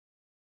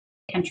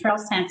Cantrell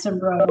Sansom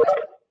Road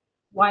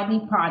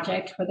widening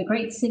project for the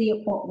great city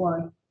of Fort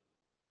Worth.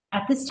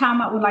 At this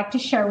time, I would like to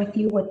share with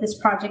you what this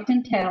project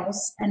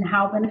entails and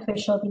how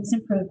beneficial these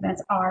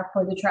improvements are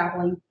for the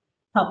traveling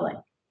public.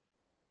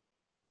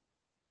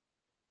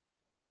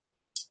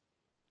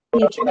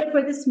 The agenda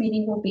for this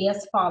meeting will be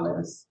as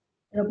follows.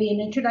 It'll be an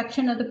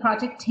introduction of the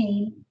project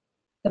team,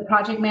 the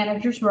project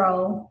manager's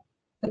role,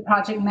 the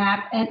project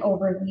map and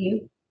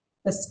overview,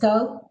 the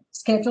scope,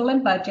 schedule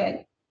and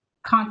budget,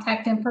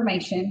 contact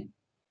information,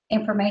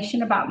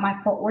 information about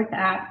my Fort Worth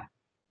app,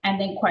 and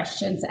then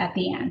questions at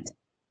the end.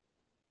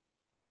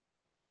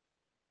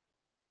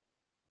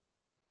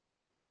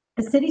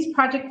 The city's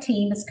project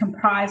team is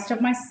comprised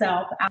of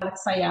myself,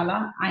 Alex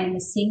Ayala. I am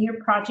the Senior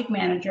Project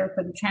Manager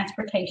for the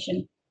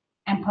Transportation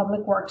and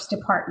Public Works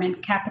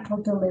Department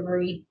Capital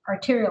Delivery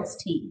Arterials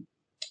team.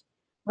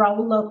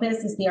 Raul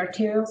Lopez is the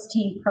Arterials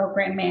team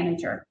Program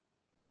Manager.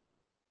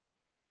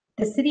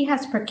 The city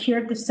has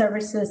procured the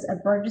services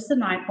of Burgess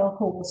 & Eiffel,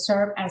 who will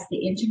serve as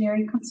the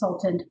engineering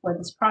consultant for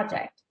this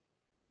project.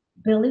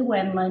 Billy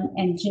Wendland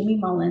and Jimmy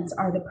Mullins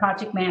are the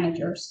project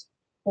managers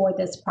for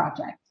this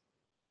project.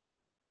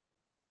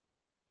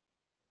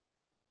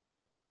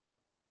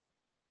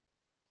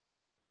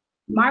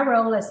 My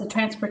role as the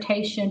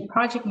transportation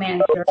project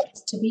manager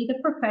is to be the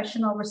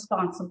professional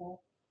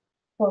responsible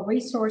for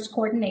resource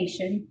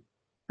coordination,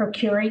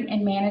 procuring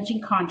and managing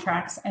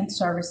contracts and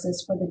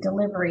services for the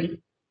delivery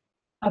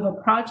of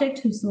a project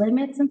whose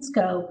limits and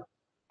scope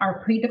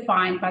are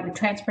predefined by the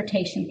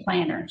transportation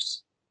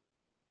planners.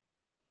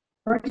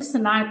 Burgess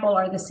 & Eiffel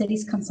are the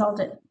city's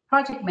consultant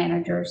project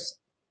managers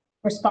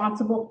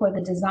responsible for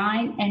the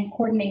design and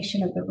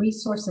coordination of the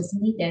resources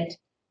needed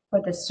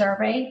for the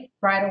survey,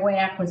 right-of-way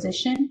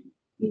acquisition,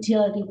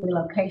 utility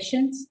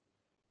relocations,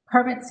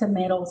 permit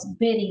submittals,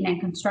 bidding and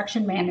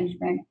construction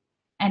management,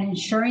 and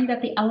ensuring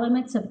that the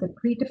elements of the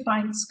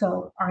predefined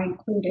scope are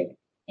included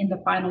in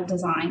the final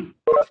design.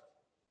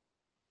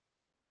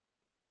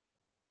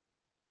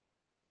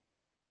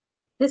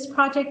 This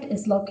project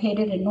is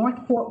located in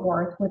North Fort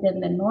Worth within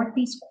the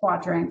northeast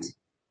quadrant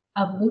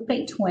of Loop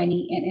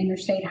 820 and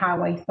Interstate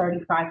Highway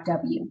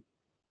 35W.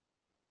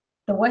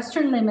 The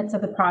western limits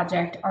of the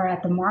project are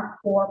at the Mark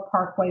IV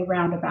Parkway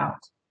roundabout,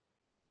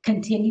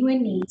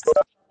 continuing east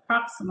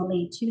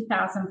approximately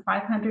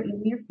 2,500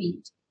 linear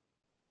feet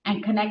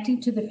and connecting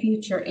to the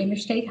future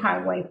Interstate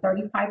Highway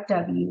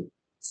 35W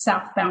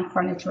southbound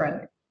frontage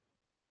road.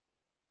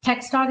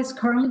 TxDOT is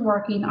currently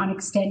working on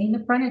extending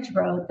the frontage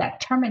road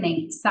that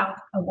terminates south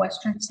of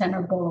Western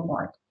Center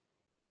Boulevard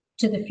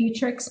to the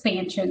future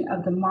expansion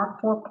of the Mark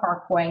IV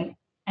Parkway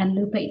and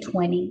Loop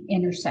 820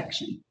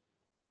 intersection.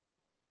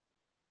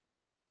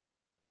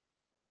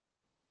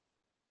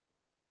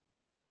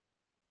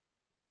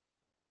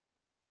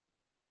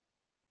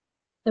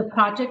 The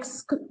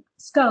project's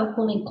scope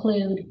will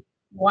include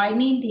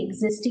widening the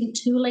existing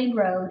two-lane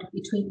road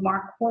between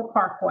Mark IV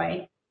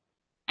Parkway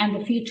and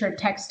the future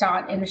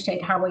TxDOT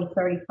Interstate Highway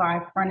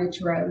 35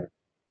 frontage road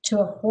to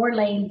a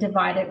four-lane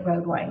divided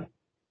roadway.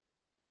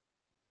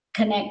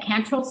 Connect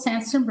Cantrell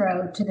Sansom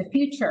Road to the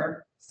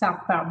future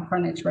southbound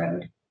frontage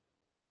road.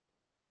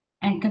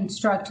 And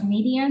construct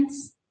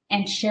medians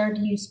and shared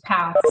use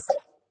paths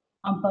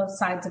on both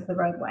sides of the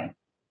roadway.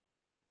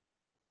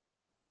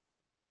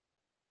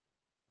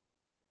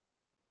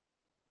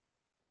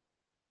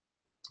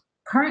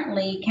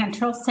 Currently,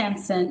 Cantrell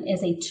Sansom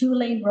is a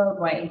two-lane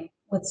roadway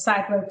with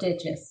side road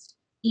ditches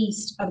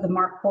east of the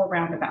Mark IV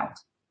roundabout.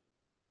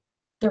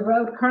 The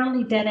road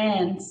currently dead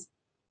ends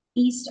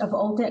east of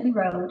Old Denton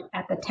Road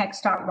at the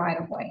TxDOT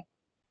right-of-way.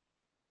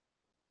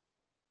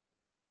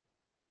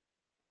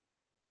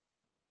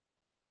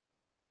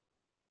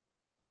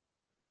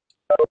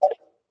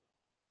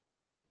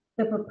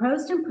 The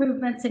proposed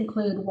improvements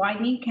include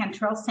widening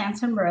Cantrell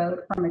Sansom Road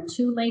from a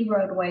two-lane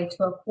roadway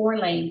to a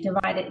four-lane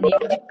divided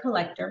neighborhood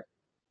collector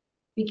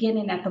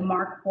beginning at the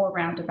Mark IV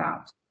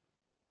roundabout.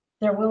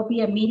 There will be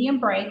a medium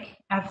break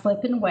at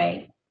Flippin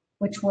Way,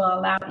 which will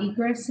allow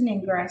egress and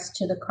ingress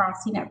to the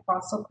crossing at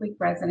Fossil Creek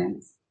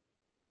Residence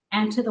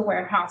and to the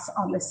warehouse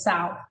on the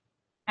south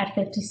at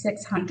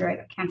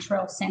 5600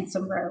 Cantrell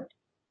Sansom Road.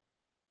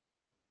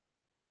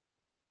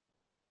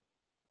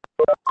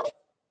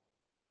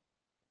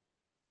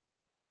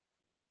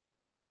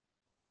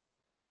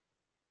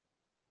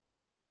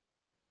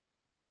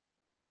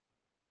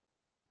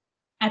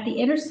 At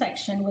the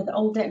intersection with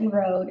Old Denton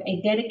Road,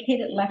 a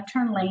dedicated left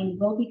turn lane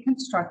will be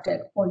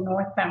constructed for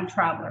northbound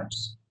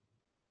travelers.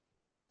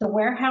 The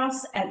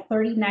warehouse at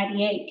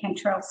 3098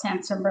 Cantrell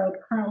Sansom Road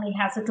currently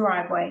has a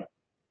driveway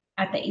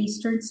at the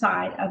eastern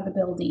side of the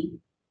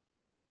building.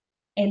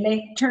 A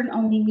left turn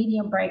only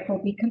median break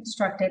will be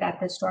constructed at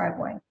this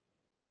driveway.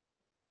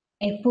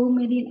 A full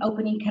median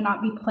opening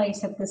cannot be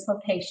placed at this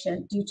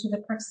location due to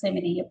the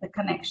proximity of the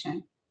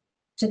connection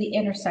to the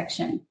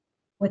intersection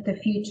with the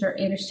future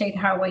Interstate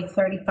Highway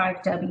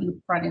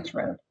 35W frontage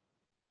road.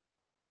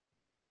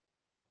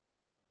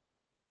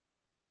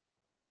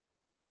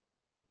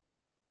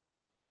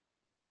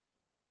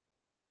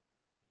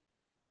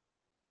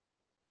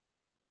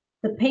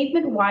 The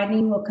pavement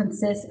widening will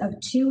consist of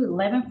two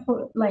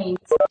 11-foot lanes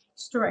in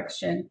each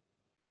direction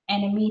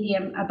and a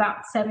medium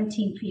about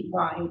 17 feet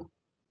wide.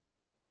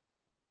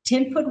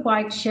 10-foot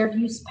wide shared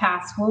use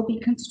paths will be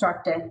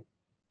constructed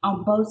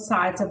on both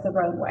sides of the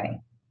roadway.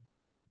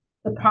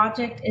 The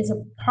project is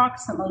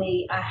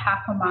approximately a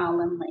half a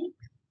mile in length.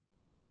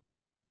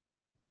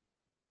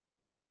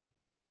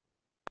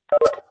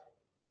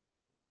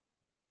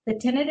 The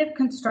tentative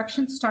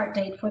construction start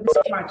date for this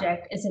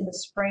project is in the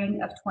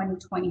spring of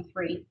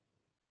 2023.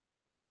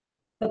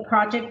 The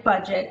project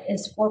budget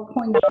is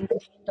 $4.9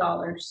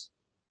 million,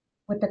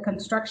 with the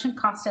construction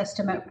cost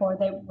estimate for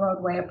the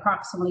roadway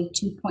approximately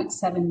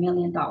 $2.7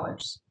 million.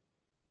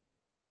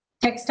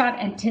 TxDOT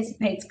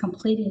anticipates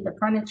completing the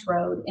frontage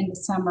road in the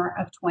summer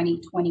of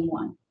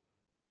 2021.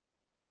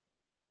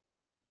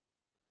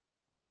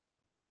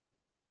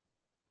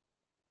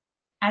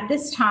 At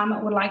this time,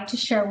 I would like to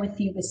share with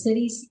you the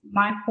city's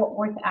My Fort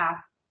Worth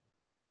app,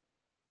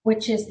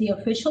 which is the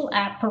official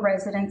app for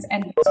residents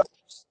and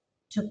visitors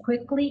to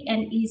quickly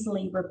and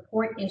easily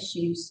report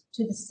issues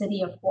to the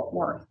city of Fort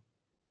Worth.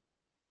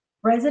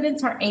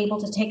 Residents are able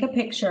to take a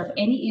picture of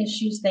any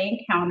issues they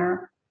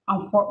encounter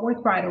on Fort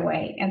Worth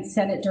right-of-way and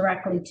send it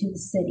directly to the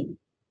city.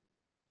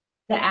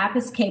 The app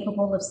is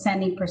capable of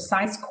sending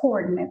precise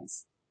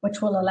coordinates,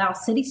 which will allow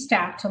city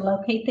staff to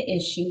locate the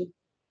issue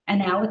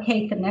and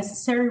allocate the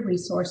necessary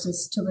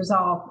resources to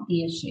resolve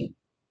the issue.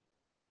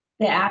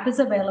 The app is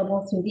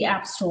available through the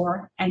App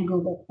Store and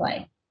Google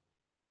Play.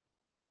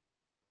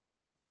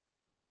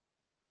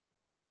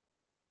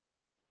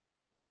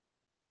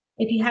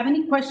 If you have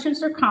any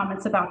questions or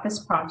comments about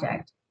this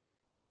project,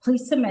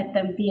 please submit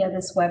them via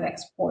this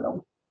WebEx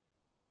portal.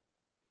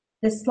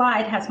 This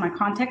slide has my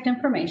contact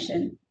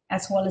information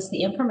as well as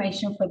the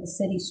information for the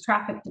city's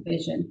traffic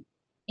division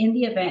in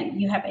the event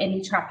you have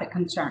any traffic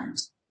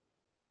concerns.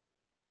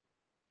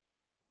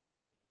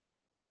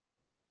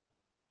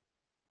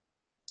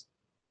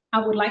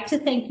 I would like to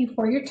thank you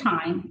for your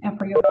time and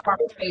for your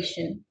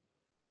cooperation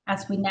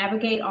as we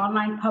navigate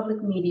online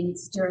public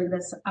meetings during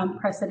this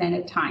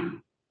unprecedented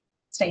time.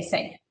 Stay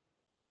safe.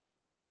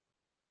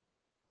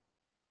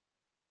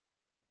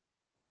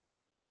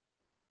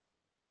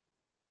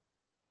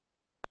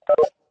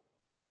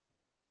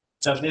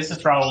 So this is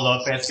Raul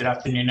Lopez. Good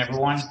afternoon,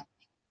 everyone.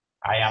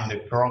 I am the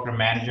program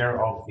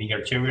manager of the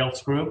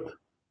Arterials Group,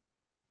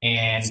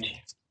 and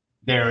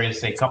there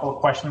is a couple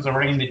of questions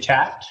already in the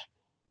chat.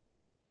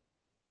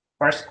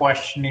 First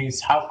question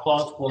is, how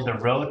close will the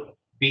road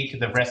be to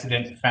the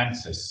resident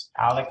fences?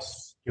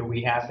 Alex, do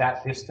we have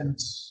that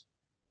distance?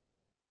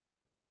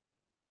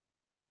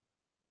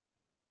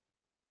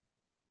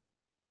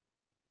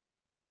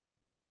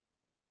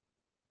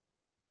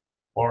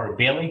 Or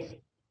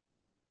Billy?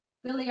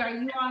 Billy, are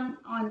you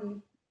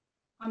on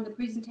the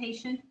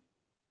presentation?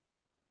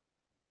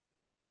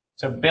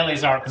 So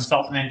Billy's our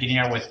consultant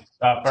engineer with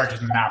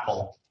Burgess and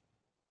Apple.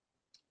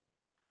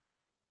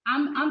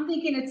 I'm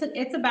thinking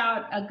it's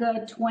about a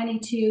good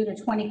 22 to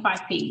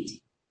 25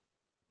 feet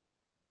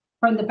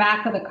from the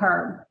back of the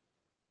curb.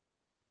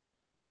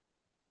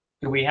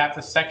 Do we have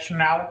the section,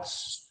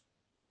 Alex?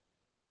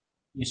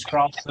 You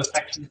scroll to the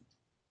section.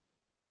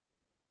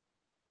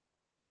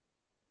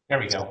 There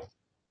we go.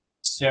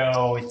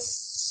 So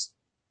it's,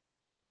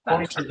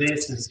 according to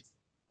this, is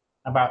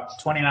about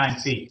 29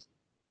 feet.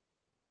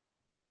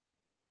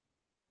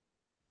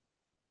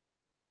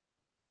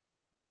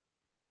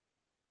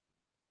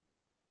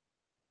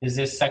 Is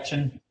this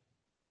section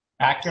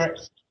accurate?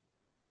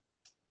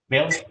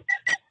 Bill?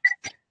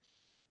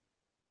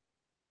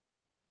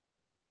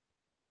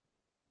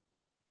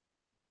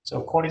 So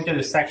according to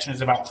the section,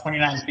 it's about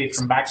 29 feet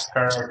from back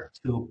curb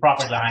to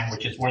property line,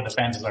 which is where the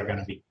fences are going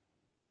to be.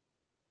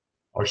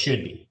 Or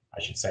should be,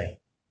 I should say.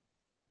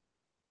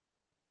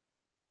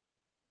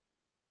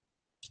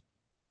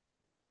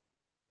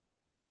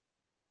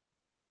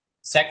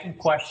 Second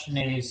question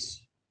is,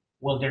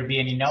 will there be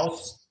any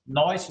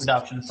noise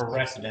reduction for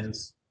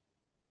residents,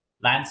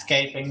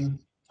 landscaping,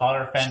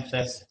 taller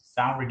fences,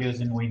 sound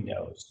reducing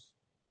windows?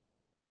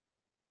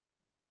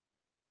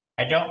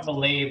 I don't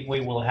believe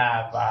we will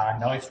have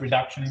noise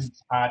reduction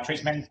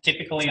treatment.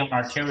 Typically on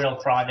arterial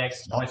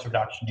projects, noise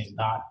reduction is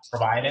not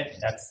provided.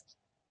 That's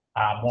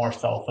more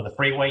so for the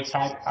freeway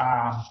type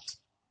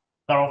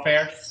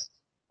thoroughfares.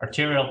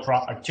 Arterial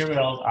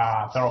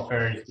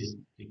thoroughfares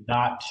do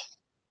not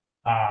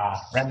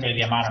render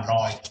the amount of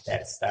noise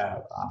that's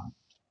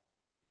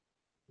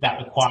that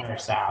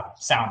requires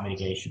sound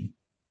mitigation.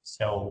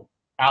 So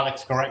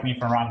Alex, correct me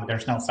if I'm wrong, but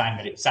there's no sound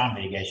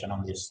mitigation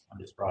on this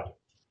project.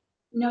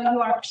 No, you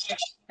are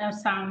correct. No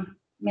sound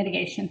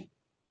mitigation.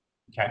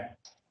 Okay.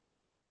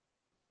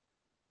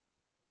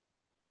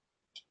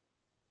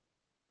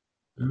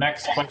 The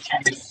next question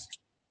is,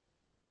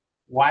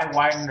 why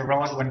widen the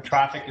road when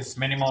traffic is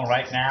minimal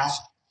right now?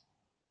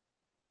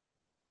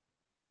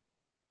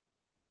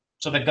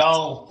 So the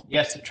goal,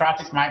 yes, the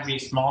traffic might be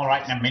small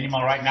right now,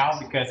 minimal right now,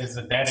 because it's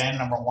a dead end,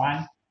 number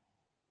one.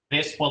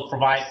 This will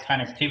provide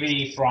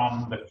connectivity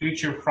from the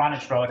future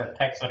frontage road that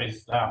TxDOT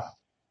is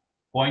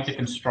going to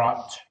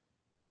construct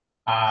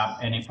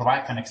and it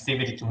provides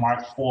connectivity to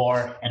Mark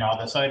IV and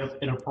others. So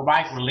it'll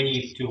provide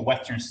relief to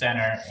Western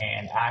Center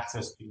and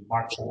access to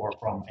Mark IV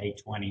from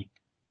 820.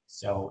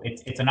 So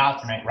it's an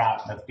alternate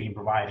route that's being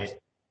provided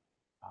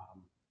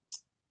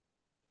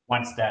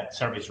once that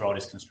service road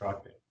is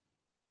constructed.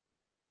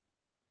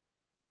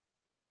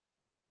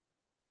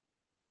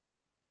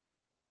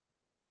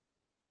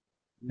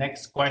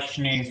 Next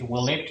question is,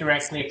 will it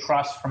directly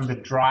across from the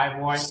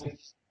driveway?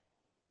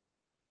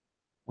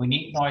 We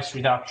need noise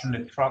reduction. The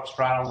trucks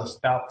rattle the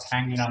stuff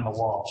hanging on the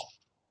wall.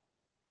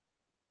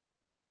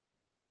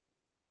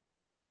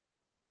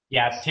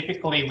 Yeah,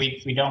 typically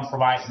we don't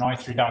provide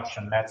noise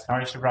reduction. That's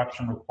noise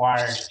reduction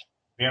requires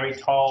very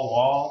tall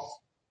walls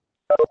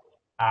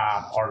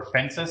or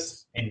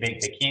fences, and they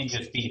can't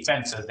just be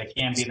fences. They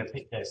can't be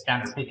the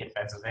standard picket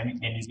fences. They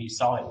need to be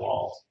solid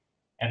walls,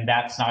 and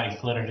that's not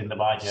included in the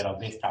budget of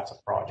these types of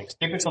projects.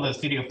 Typically, the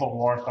city of Fort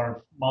Worth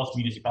or most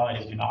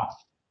municipalities do not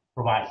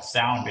provide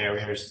sound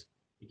barriers.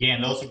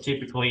 Again, those are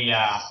typically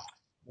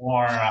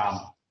more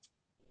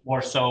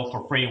so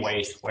for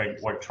freeways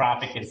where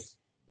traffic is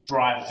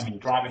driving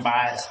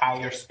by at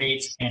higher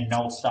speeds and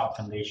no stop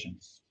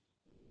conditions.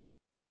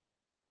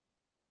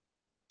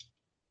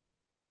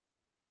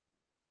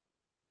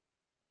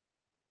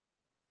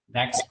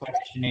 Next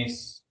question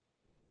is,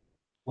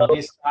 will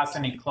this cause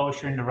any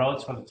closure in the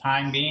roads for the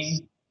time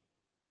being?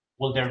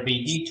 Will there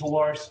be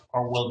detours,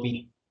 or will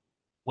we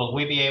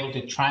be able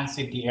to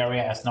transit the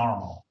area as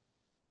normal?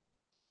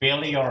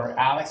 Billy or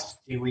Alex,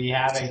 do we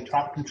have a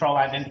traffic control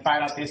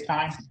identified at this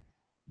time?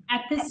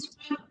 At this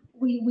time,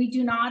 we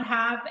do not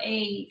have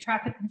a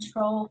traffic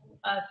control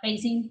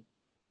phasing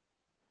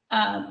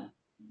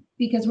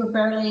because we're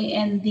barely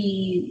in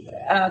the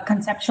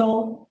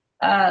conceptual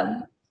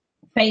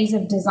phase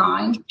of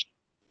design.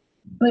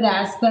 But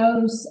as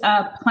those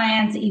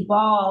plans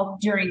evolve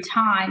during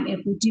time,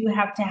 if we do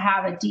have to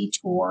have a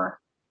detour,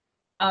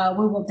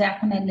 we will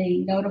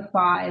definitely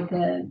notify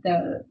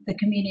the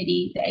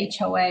community, the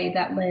HOA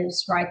that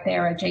lives right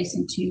there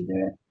adjacent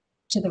to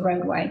the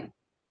roadway.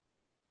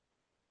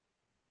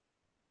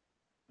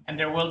 And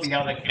there will be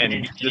other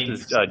community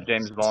meetings. This is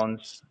James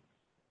Vaughns.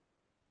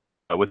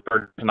 With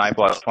Bird tonight,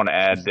 I just want to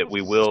add that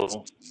we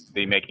will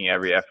be making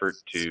every effort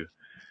to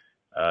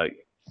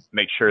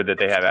make sure that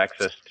they have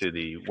access to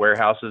the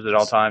warehouses at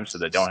all times so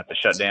they don't have to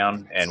shut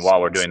down. And while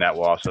we're doing that,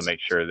 we'll also make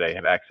sure they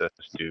have access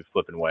to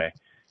Flippin' Way.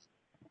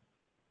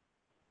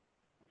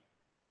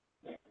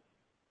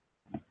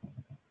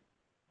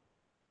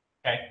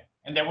 Okay,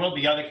 and there will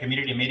be other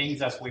community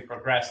meetings as we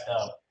progress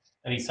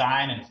the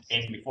design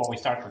and before we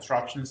start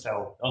construction.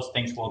 So those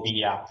things will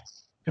be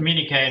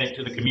communicated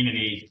to the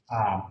community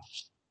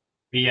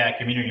via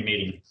community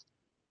meeting.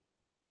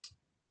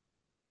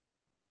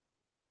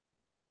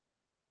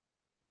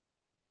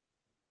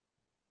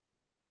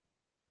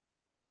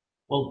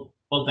 Will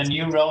the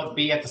new road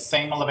be at the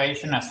same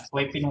elevation as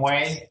Flippin'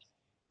 Way?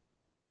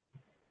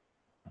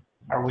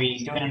 Are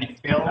we doing any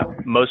fill?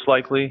 Most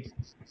likely,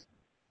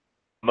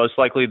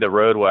 the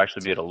road will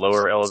actually be at a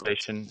lower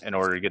elevation in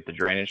order to get the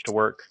drainage to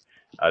work.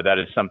 That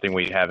is something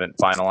we haven't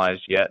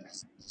finalized yet.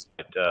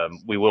 But,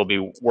 we will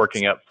be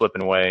working up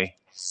Flippin' Way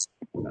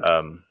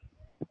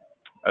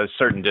a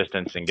certain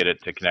distance and get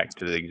it to connect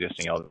to the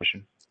existing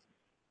elevation.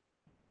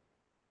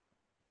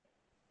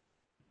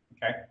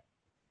 Okay.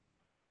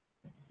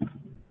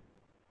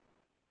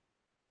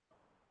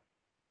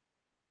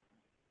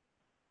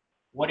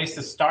 What is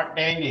the start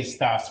date? Is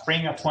the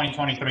spring of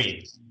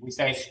 2023. We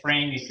say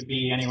spring, it could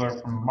be anywhere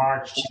from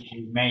March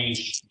to May,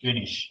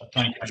 June-ish of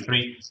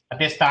 2023. At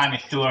this time,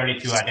 it's too early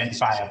to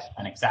identify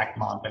an exact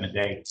month and a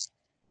date.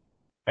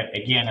 But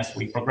again, as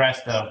we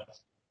progress the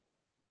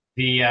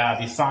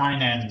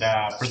design and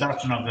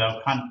production of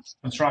the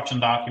construction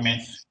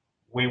documents,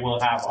 we will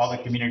have other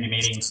community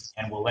meetings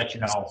and we'll let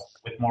you know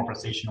with more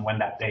precision when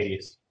that date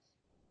is.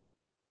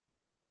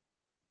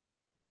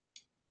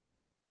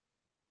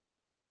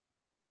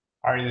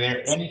 Are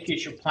there any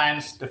future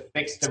plans to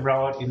fix the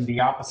road in the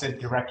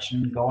opposite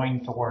direction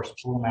going towards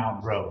Blue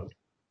Mountain Road?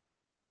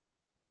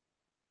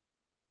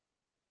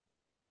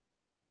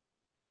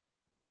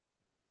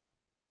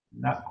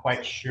 Not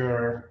quite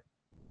sure.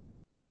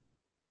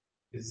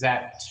 Is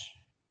that?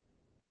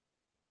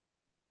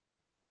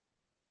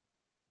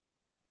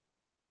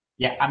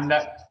 Yeah, I'm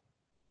not.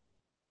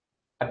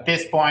 At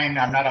this point,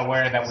 I'm not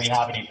aware that we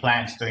have any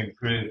plans to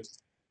improve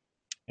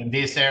in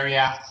this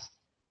area,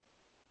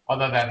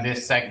 other than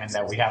this segment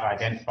that we have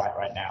identified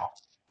right now.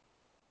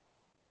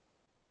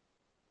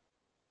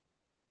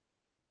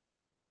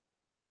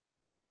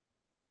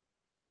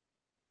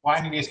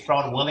 Widening this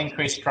road will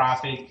increase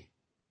traffic.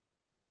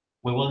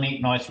 We will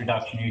need noise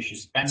reduction. You should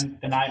spend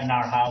the night in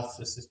our house.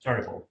 This is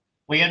terrible.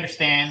 We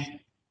understand.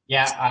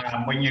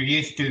 Yeah, when you're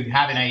used to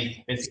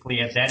having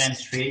basically a dead-end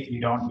street,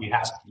 you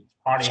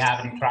hardly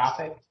have any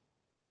traffic.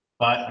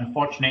 But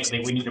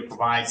unfortunately, we need to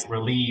provide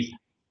relief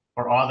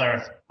for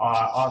other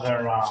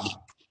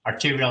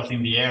arterials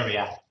in the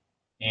area.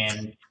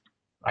 And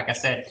like I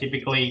said,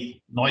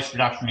 typically noise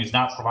reduction is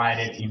not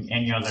provided in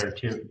any other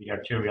the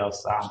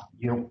arterials.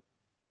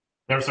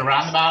 There's a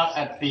roundabout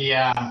at the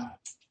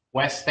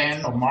west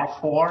end of Mark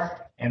IV,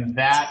 and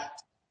that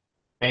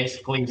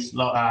basically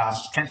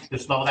tends to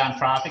slow down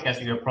traffic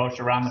as you approach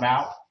the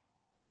roundabout.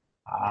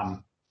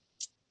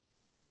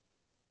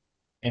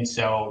 And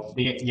so,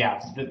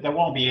 there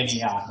won't be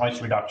any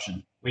noise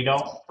reduction. We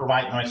don't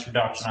provide noise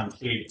reduction on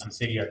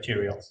city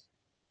arterials.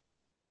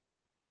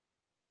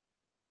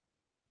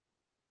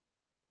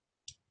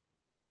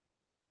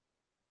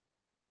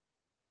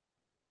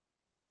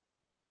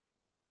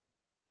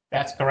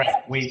 That's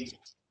correct. We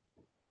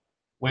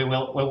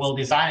will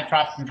design a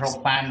traffic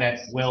control plan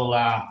that will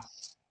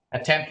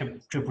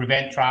attempt to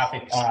prevent truck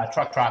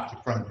traffic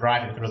from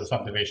driving through the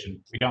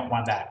subdivision. We don't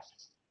want that.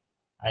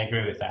 I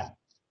agree with that.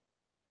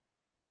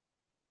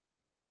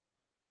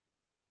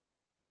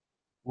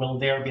 Will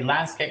there be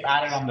landscape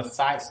added on the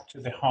sides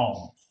to the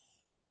home?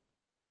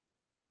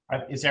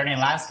 Is there any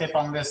landscape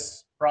on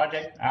this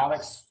project,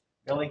 Alex,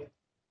 Billy?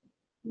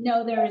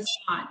 No, there is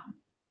not.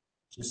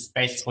 Just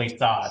basically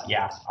sod,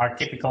 yeah. Our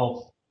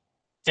typical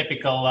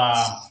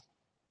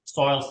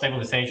soil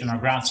stabilization or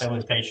ground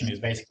stabilization is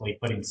basically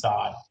putting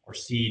sod or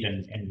seed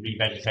and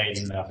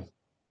revegetating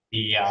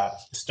the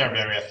disturbed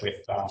areas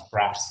with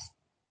grass.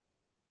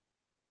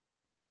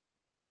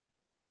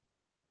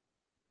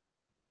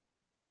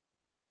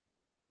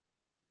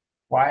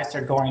 Why is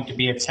there going to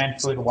be a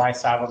 10-foot wide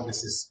sidewalk?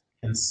 This is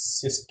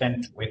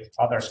consistent with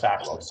other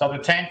sidewalks. So the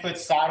 10-foot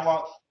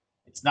sidewalk,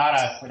 it's not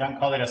we don't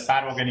call it a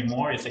sidewalk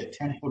anymore. It's a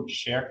 10-foot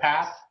share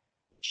path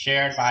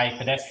shared by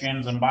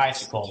pedestrians and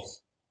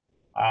bicycles.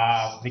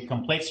 The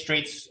complete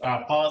streets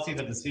policy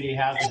that the city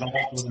has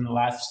developed within the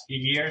last few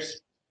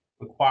years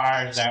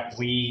requires that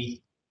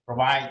we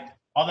provide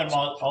other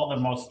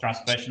modes of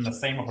transportation the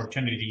same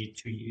opportunity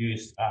to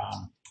use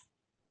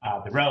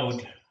the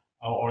road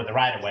or the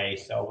right of way.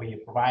 So we are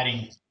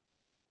providing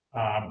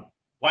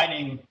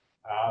widening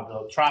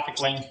the traffic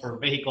lanes for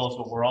vehicles,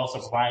 but we're also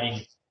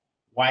providing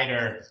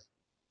wider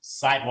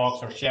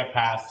sidewalks or share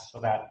paths so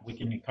that we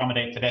can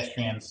accommodate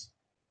pedestrians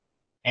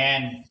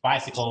and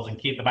bicycles and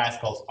keep the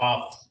bicycles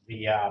off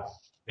the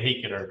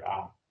vehicular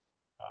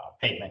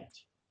pavement.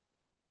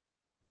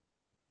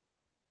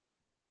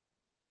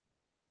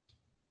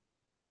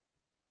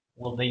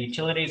 Will the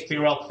utilities be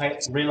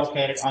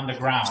relocated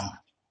underground?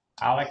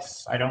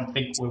 Alex, I don't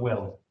think we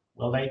will.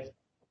 Will they?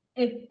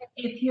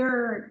 If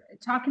you're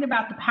talking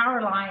about the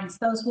power lines,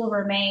 those will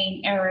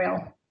remain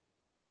aerial.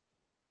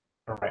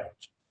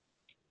 Correct.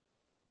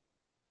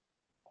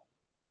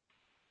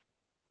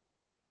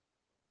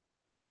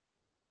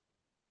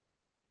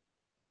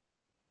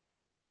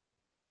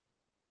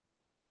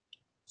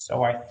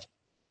 So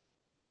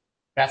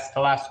that's the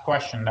last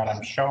question that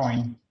I'm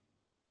showing.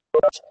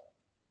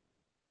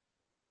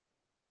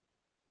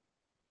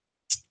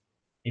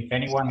 If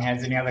anyone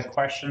has any other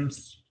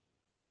questions,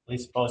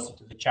 please post it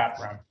to the chat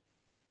room.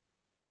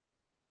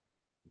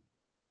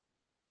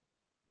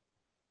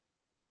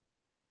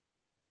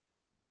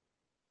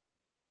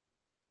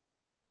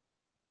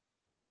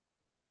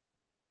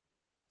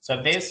 So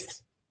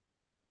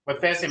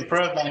with this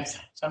improvement,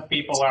 some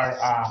people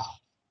are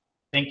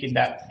thinking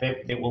that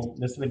this will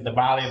the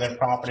value of their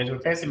properties.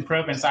 With this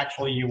improvements,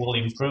 actually, you will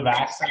improve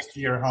access to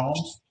your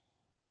homes,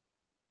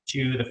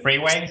 to the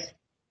freeway,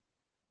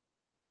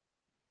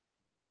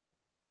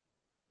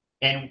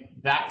 and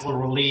that will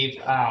relieve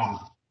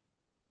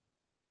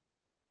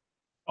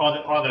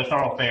other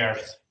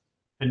thoroughfares,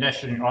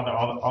 pedestrian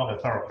other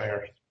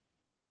thoroughfares.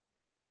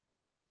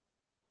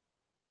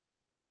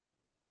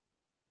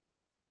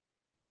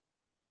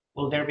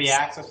 Will there be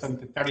access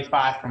into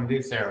 35 from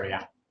this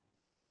area?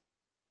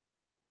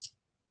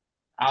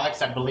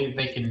 Alex, I believe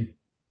they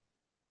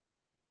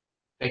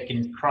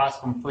can cross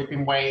from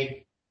Flipping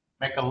Way,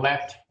 make a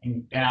left,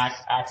 and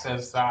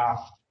access the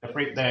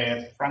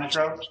frontage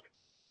road.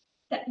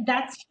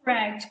 That's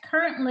correct.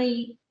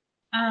 Currently,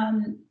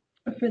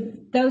 for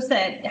those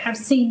that have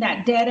seen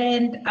that dead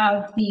end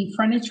of the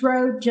frontage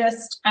road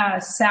just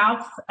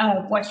south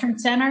of Western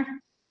Center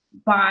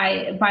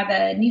by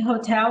the new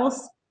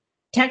hotels,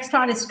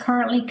 TxDOT is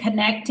currently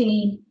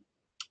connecting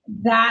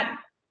that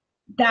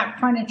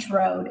frontage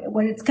road.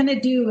 What it's going to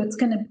do, it's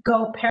going to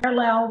go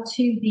parallel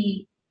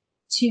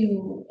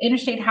to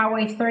Interstate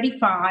Highway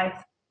 35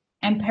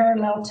 and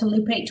parallel to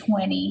Loop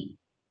 820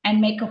 and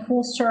make a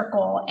full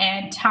circle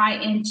and tie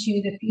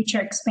into the future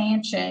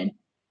expansion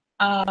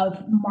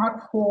of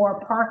Mark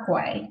IV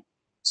Parkway.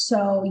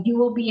 So you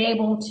will be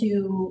able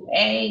to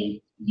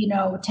get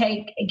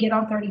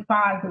on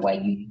 35 the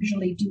way you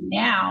usually do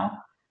now,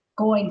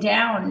 going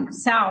down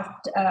south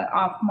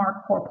off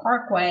Mark IV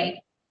Parkway,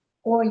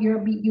 or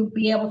you'll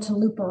be able to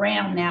loop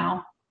around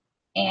now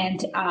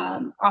and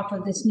off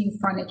of this new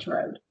frontage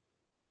road.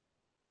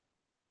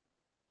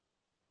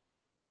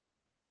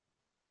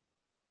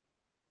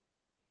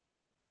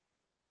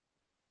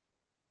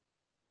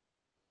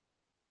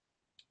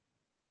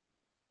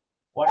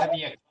 What are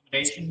the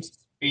accommodations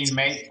being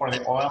made for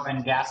the oil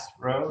and gas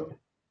road?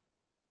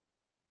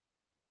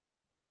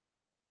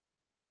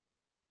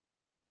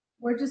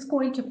 We're just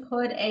going to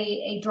put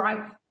a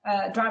drive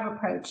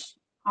approach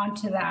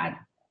onto that.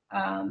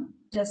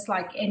 just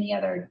like any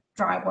other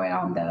driveway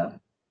on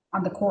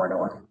the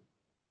corridor.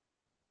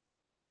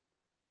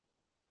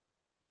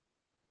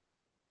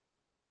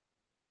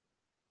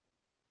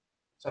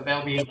 So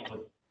they'll be able to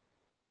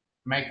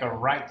make a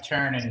right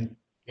turn and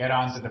get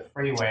onto the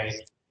freeway.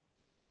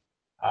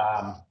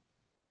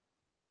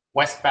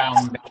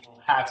 Westbound,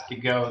 they'll have to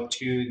go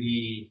to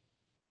the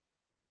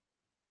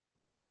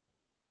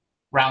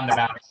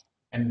roundabout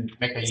and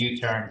make a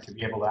U-turn to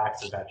be able to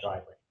access that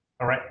driveway,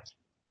 correct?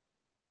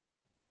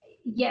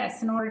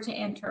 Yes, in order to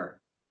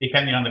enter.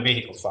 Depending on the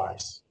vehicle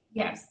size.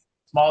 Yes.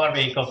 Smaller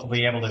vehicles will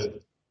be able to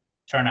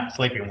turn up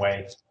flipping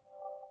way.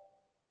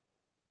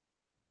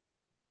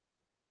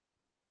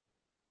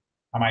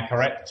 Am I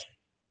correct?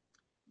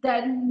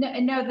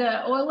 No,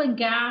 the oil and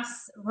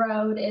gas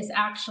road is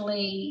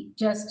actually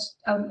just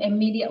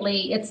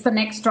immediately, it's the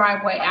next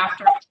driveway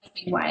after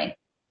Flipping Way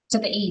to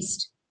the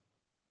east.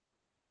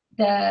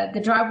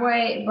 The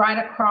driveway right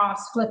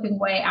across Flipping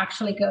Way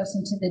actually goes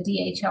into the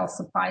DHL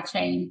supply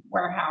chain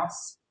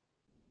warehouse.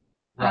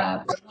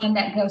 Right. The one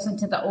that goes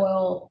into the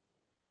oil,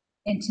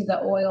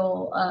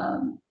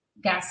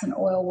 gas and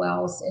oil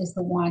wells is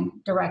the one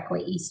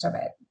directly east of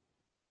it.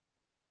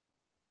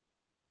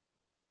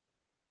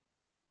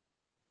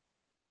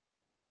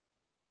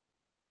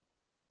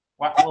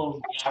 What will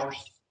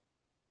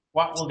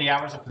the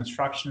hours of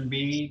construction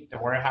be? The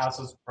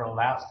warehouses are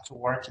allowed to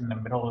work in the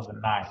middle of the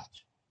night.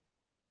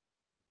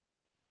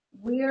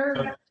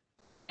 We're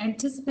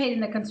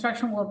anticipating the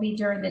construction will be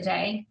during the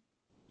day.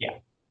 Yeah.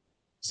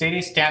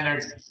 City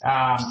standard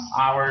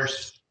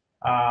hours,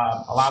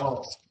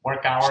 allowable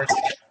work hours,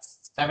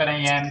 7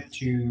 a.m.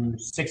 to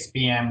 6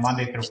 p.m.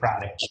 Monday through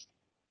Friday.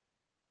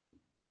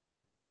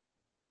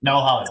 No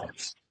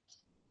holidays.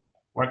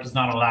 Work is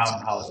not allowed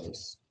on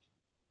holidays.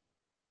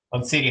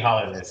 On city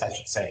holidays, I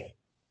should say.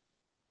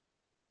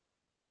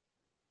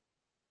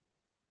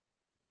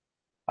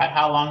 But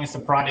how long is the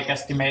project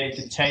estimated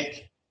to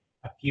take?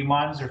 A few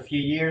months or a few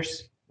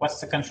years? What's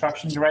the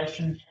construction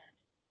duration?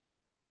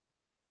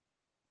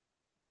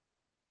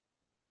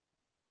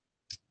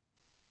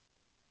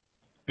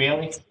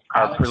 Bailey?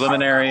 Our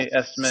preliminary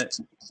estimate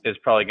is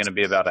probably going to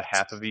be about a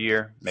half of a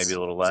year, maybe a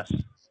little less.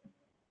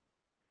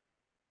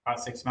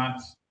 About 6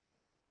 months.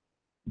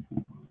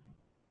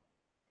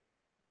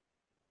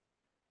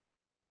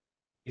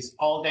 Is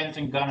Old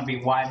Denton going to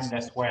be widened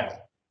as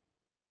well?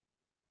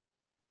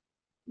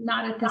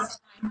 Not at this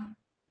time.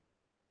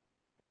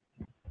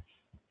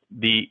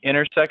 The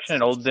intersection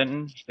at Old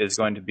Denton is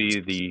going to be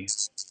the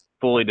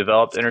fully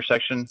developed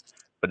intersection,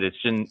 but it's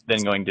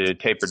then going to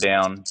taper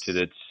down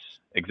to its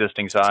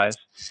existing size.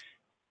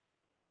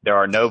 There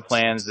are no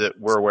plans that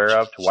we're aware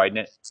of to widen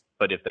it,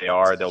 but if they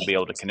are, they'll be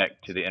able to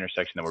connect to the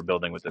intersection that we're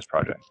building with this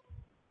project.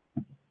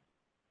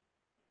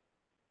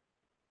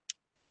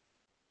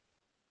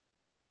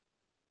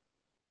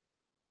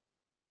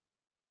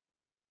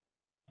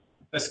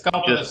 The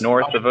scope Just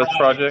north of this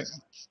project.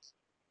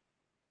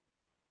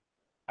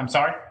 I'm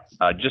sorry?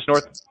 Just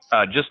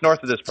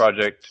north of this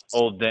project,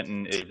 Old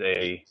Denton is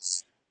a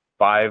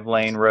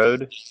 5-lane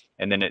road,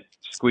 and then it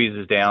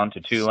squeezes down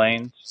to 2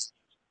 lanes.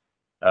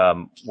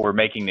 We're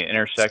making the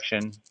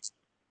intersection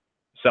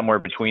somewhere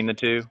between the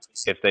two.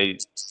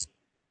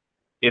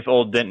 If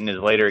Old Denton is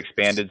later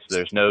expanded, so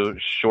there's no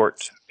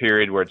short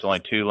period where it's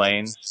only 2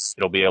 lanes,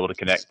 it'll be able to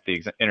connect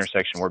to the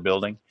intersection we're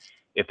building.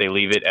 If they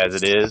leave it as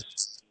it is,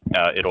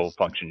 it'll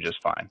function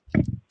just fine.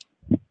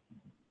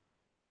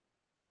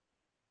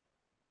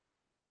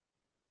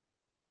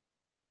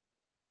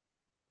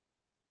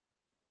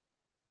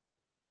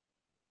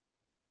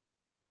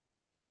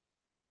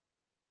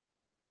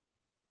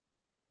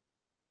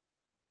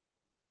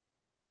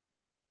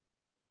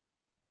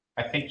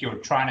 I think you're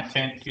trying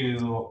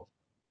to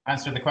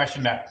answer the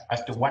question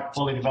as to what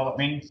fully developed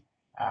means,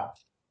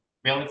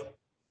 Billy?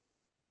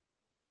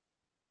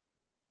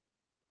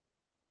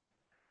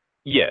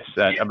 Yes,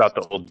 about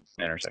the Old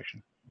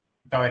intersection.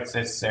 So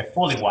it's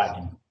fully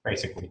widened,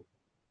 basically.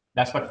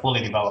 That's what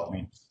fully developed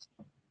means.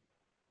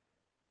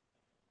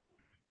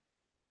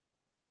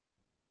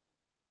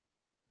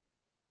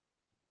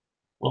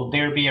 Will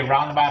there be a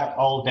roundabout at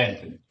Old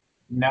Denton?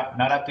 No,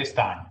 not at this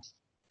time.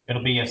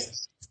 It'll be a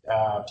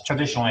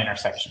traditional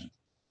intersection.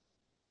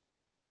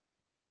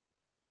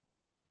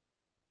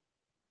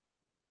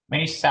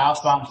 Many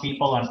southbound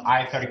people on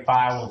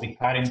I-35 will be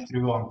cutting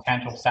through on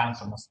Cantrell,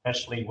 Sansom,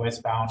 especially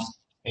westbound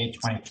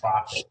A20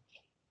 traffic.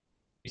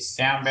 A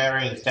sound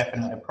barrier is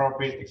definitely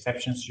appropriate.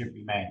 Exceptions should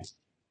be made.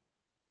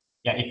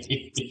 Yeah,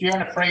 if you're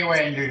on a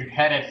freeway and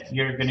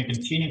you're going to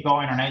continue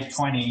going on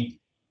A20,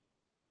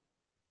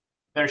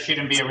 there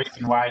shouldn't be a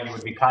reason why you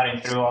would be cutting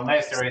through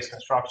unless there is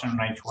construction on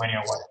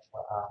A20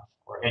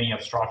 or any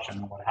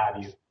obstruction, what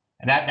have you.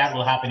 And that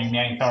will happen in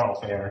any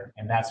thoroughfare,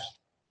 and that's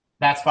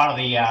part of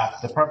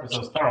the purpose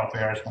of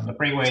thoroughfares. When the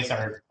freeways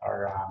are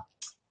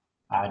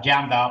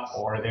jammed up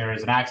or there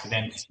is an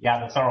accident,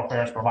 yeah, the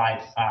thoroughfares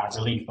provide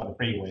relief for the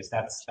freeways.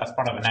 That's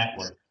part of the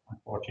network,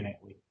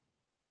 unfortunately.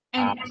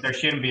 There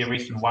shouldn't be a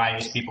reason why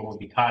people would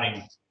be trying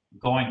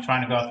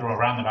to go through a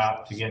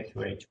roundabout to get to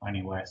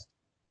A20 West.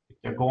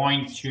 If they're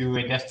going to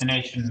a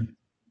destination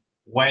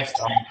west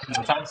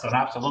of Sansom,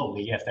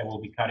 absolutely, yes, they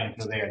will be cutting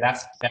through there.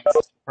 That's the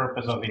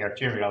purpose of the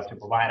arterial, to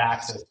provide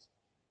access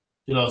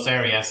to those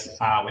areas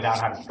without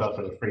having to go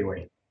through the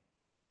freeway.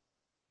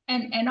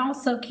 And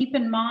also keep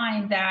in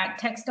mind that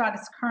TxDOT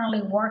is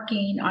currently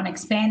working on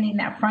expanding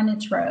that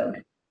frontage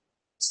road.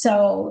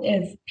 So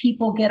if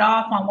people get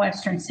off on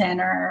Western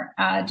Center,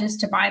 just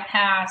to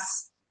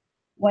bypass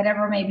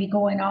whatever may be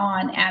going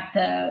on at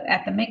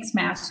the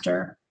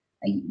Mixmaster,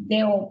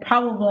 they will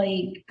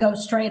probably go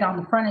straight on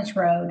the frontage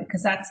road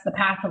because that's the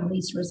path of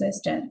least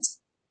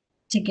resistance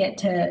to get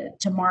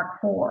to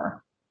Mark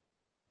IV.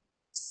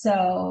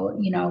 So,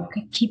 you know,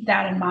 keep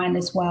that in mind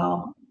as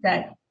well,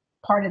 that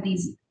part of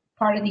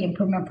the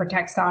improvement for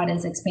TxDOT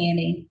is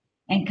expanding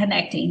and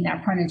connecting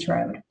that frontage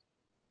road.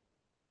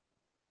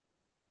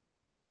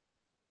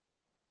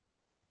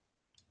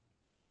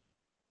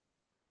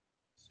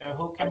 So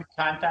who can we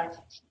contact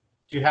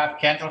to have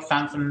Cantrell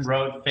Sansom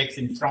Road fixed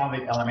in front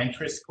of the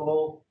elementary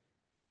school?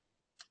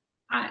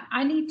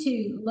 I need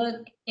to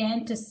look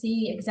in to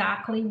see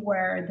exactly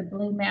where the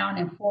Blue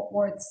Mountain and Fort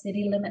Worth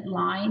city limit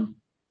line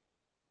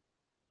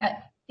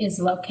is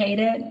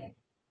located.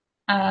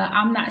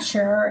 I'm not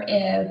sure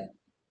if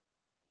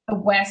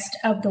west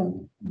of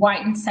the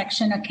Widening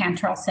section of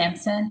Cantrell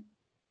Sansom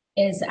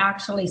is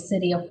actually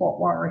city of Fort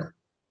Worth.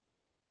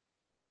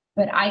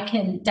 But I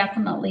can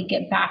definitely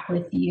get back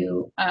with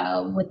you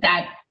with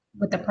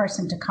the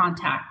person to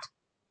contact.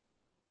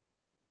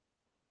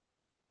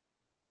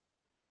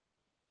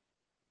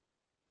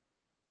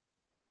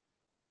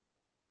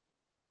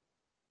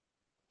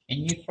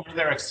 Can you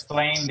further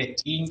explain the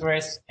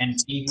ingress and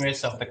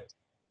egress of the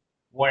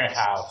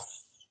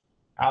warehouse?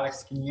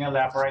 Alex, can you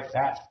elaborate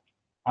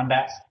on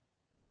that?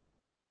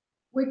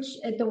 Which,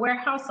 the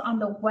warehouse on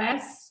the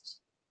west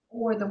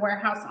or the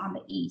warehouse on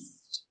the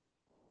east?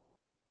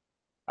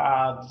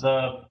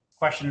 The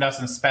question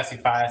doesn't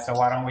specify, so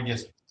why don't we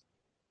just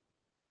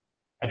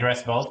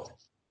address both?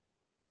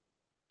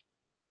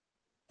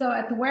 So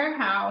at the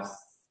warehouse,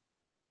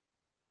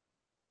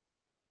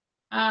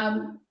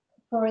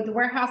 for the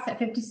warehouse at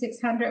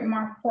 5600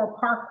 Mark IV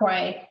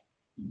Parkway,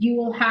 you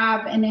will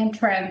have an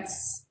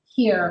entrance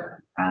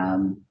here.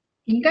 Can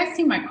you guys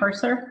see my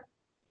cursor?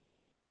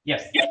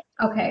 Yes.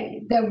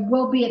 Okay, there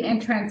will be an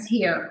entrance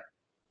here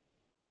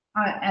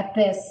at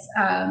this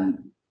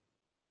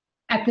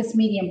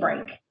median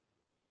break.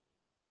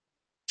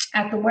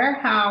 At the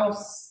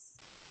warehouse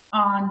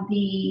on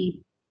the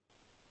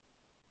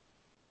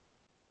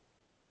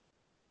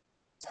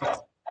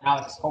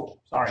Alex, oh,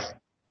 sorry.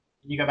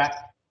 Can you go back?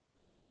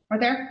 Are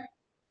there?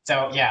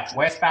 So yeah,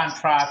 westbound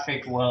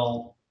traffic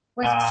will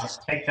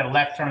take the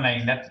left turn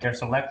lane.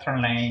 There's a left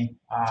turn lane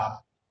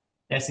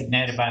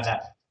designated by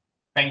that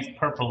faint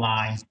purple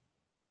line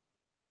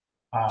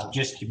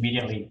just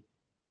immediately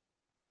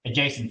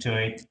adjacent to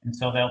it. And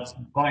so they'll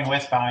going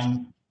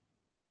westbound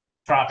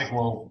traffic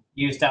will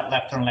use that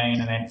left turn lane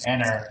and then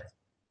enter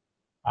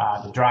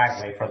the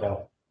driveway for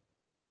the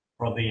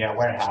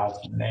warehouse.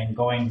 And then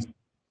going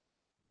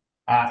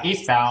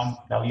eastbound,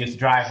 they'll use the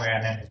driveway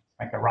and then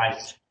make a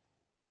right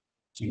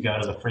to go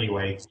to the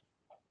freeway.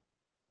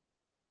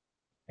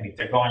 And if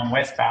they're going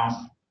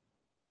westbound,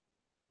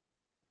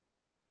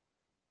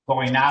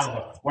 going out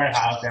of the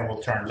warehouse, they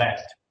will turn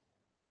left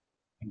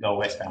and go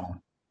westbound.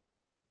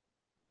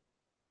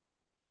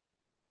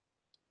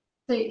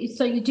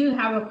 So you do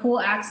have a full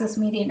access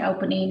median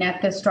opening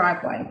at this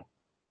driveway.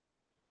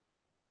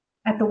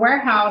 At the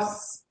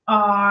warehouse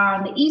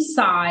on the east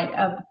side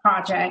of the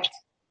project,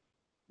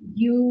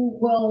 you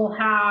will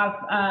have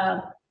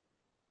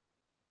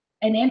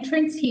an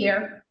entrance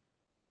here,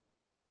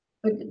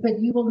 but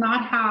you will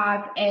not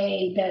have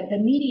the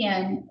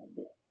median.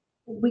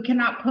 We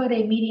cannot put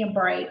a median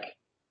break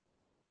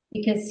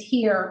because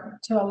here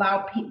to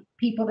allow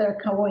people that are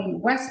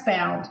going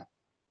westbound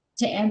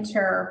to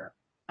enter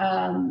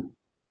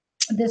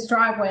this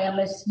driveway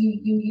unless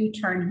you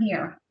turn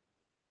here.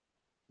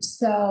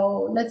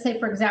 So let's say,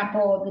 for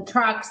example, the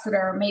trucks that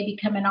are maybe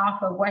coming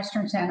off of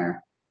Western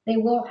Center, they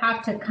will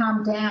have to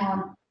come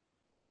down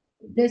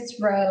this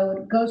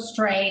road, go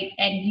straight,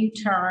 and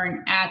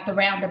U-turn at the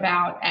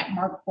roundabout at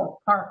Mark IV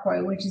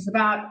Parkway, which is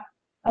about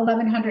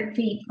 1,100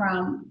 feet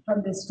from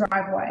this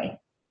driveway.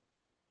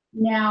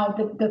 Now,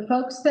 the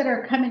folks that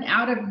are coming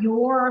out of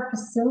your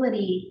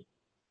facility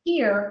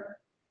here,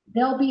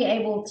 they'll be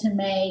able to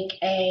make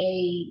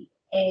a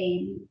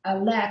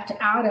left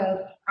out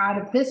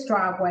of this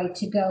driveway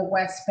to go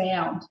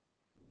westbound.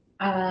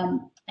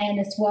 And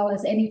as well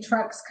as any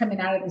trucks coming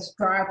out of this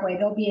driveway,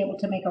 they'll be able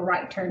to make a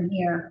right turn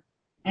here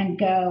and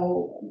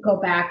go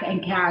back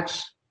and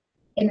catch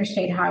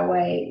Interstate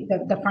Highway,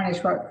 the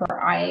frontage road for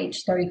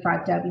IH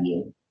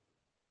 35W.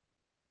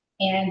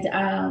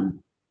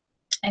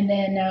 And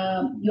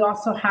then you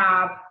also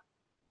have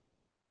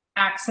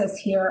access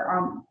here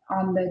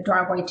on the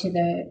driveway to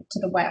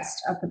the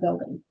west of the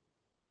building.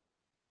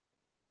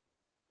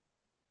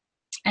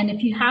 And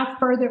if you have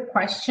further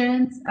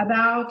questions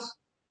about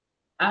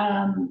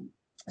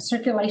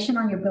circulation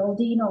on your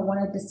building or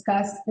want to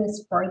discuss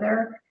this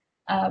further,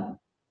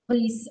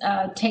 Please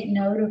take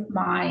note of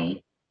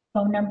my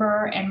phone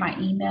number and my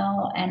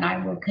email, and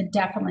could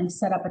definitely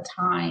set up a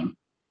time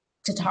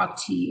to talk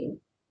to you,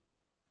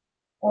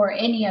 or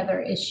any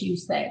other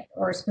issues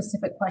or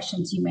specific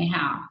questions you may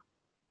have.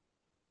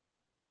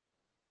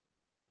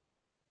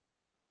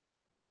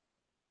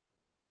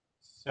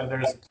 So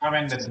there's a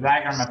comment that the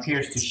diagram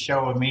appears to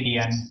show a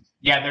median.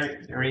 Yeah,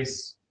 there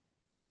is.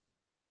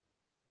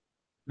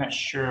 Not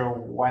sure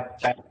what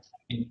that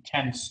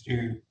intends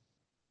to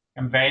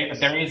convey, but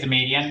there is a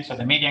median. So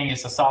the median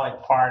is a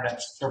solid part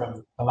that's sort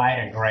of the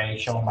lighter gray,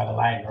 shown by the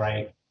lighter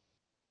gray.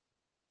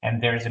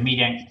 And there's a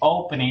median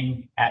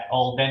opening at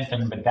Old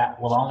Denton, but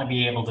that will only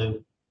be able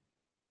to,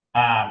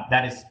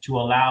 that is to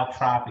allow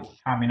traffic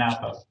coming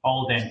up of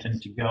Old Denton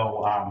to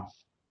go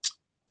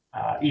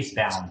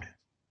eastbound.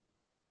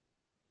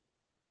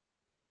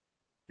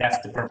 That's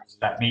the purpose of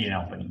that median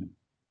opening.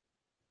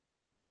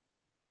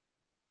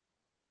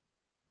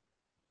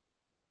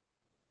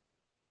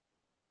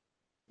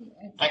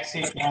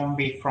 Exit won't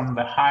be from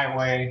the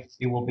highway,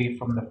 it will be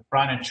from the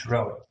frontage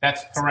road.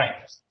 That's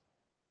correct.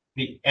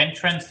 The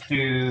entrance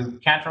to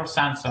Cantrell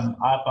Sansom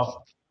off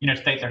of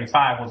Interstate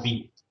 35 will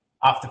be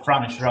off the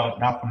frontage road,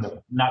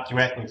 not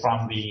directly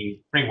from the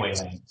freeway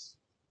lanes.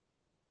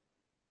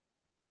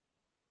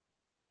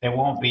 There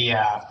won't be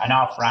an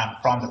off ramp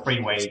from the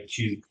freeway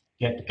to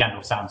get to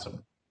Cantrell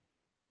Sansom.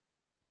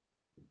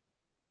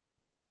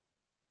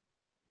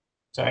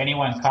 So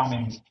anyone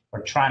coming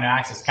or trying to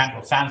access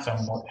Cantrell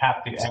Sansom will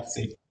have to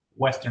exit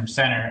Western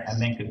Center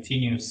and then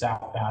continue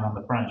southbound on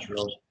the frontage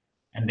road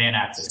and then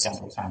access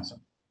Cantrell Sansom.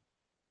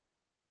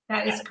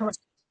 That is correct.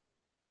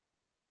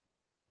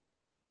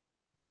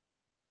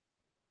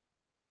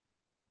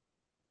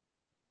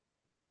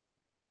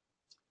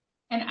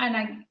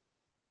 And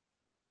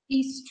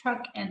east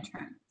truck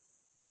entrance.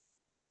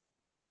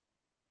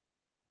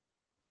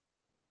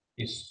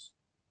 Is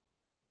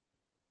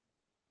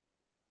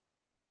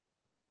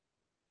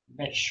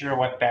not sure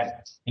what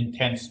that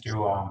intends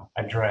to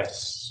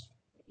address.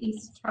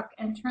 East truck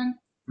entrance.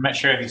 I'm not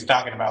sure if he's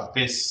talking about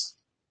this.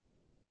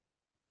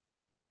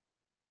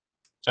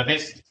 So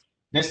this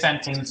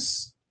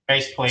sentence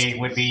basically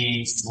would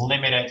be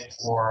limited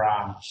for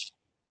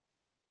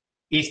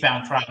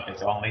eastbound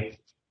traffic only,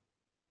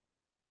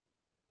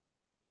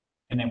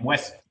 and then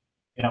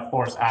of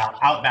course,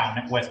 outbound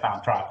and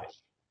westbound traffic.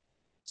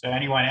 So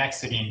anyone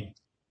exiting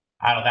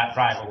out of that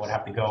driveway would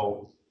have to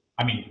go.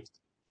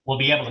 Will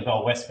be able to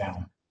go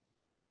westbound.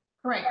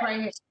 Correct,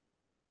 right here.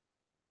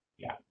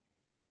 Yeah.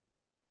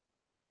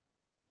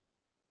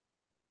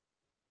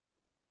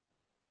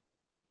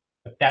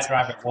 But that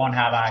driveway won't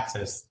have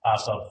access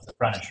off of the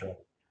frontage road.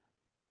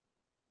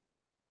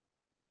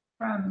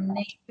 From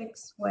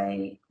Nafix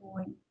Way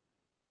going,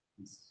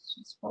 this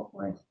is what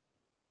we're.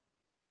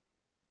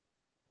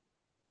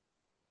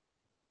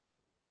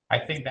 I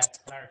think that's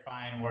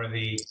clarifying where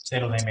the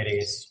city limit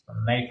is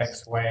from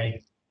Nafix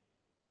Way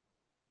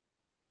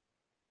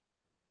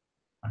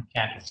on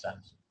Cantrell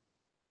Sansom.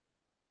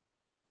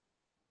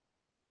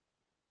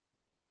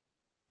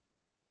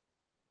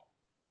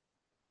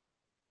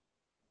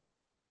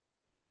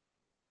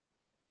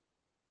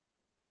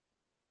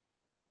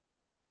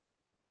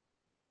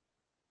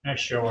 Not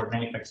sure where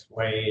Nafix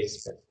Way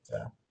is,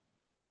 but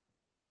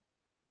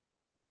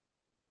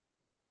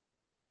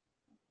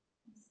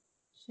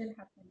Should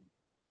happen.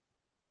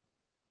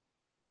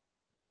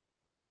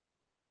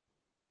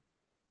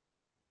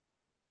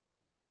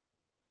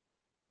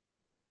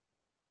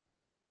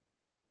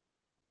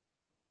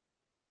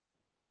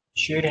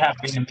 should have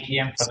been a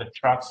median for the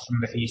trucks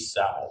from the east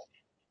side.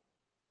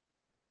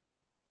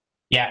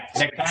 Yeah,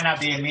 there cannot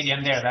be a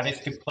median there. That is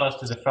too close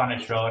to the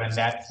frontage road, and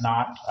that's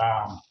not.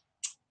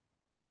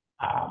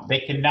 They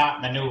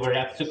cannot maneuver.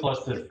 That's too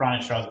close to the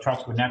frontage road. The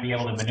trucks would not be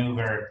able to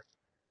maneuver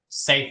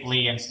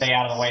safely and stay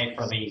out of the way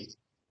for the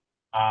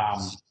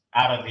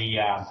out of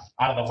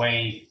the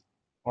way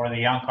for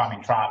the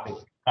oncoming traffic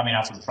coming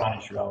up the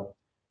frontage road.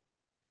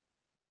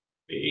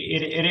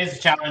 It is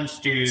a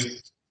challenge to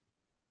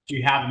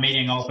have a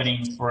meeting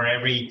opening for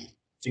every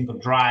single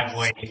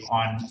driveway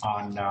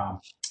on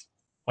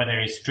whether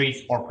it's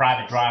streets or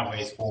private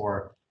driveways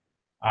for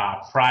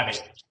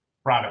private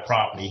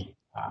property.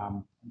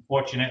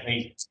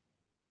 Unfortunately,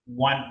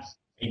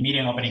 a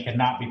meeting opening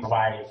cannot be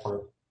provided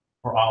for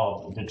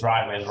all of the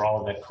driveways or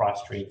all of the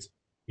cross streets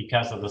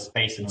because of the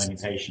spacing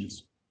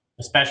limitations,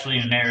 especially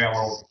in an area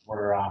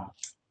where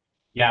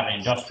you have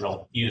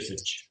industrial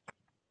usage,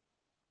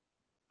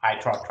 high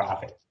truck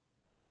traffic.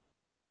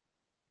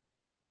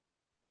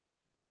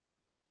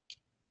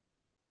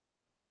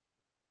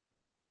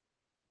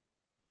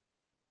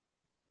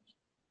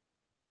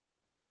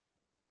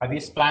 Are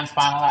these plans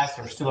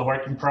finalized or still a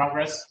work in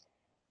progress?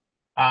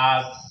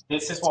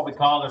 This is what we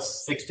call the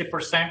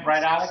 60%,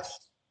 right, Alex?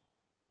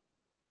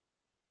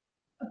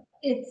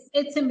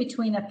 It's in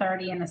between a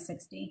 30 and a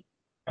 60.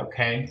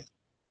 Okay.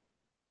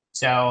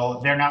 So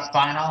they're not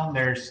final.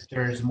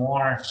 There's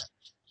more.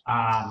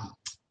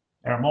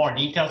 There are more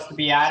details to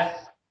be added,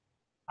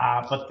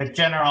 but the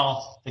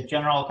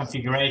general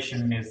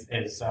configuration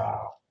is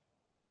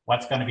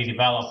what's going to be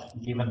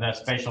developed given the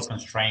spatial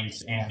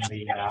constraints and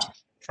the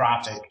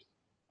traffic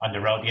on the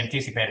road, the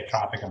anticipated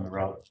traffic on the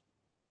road.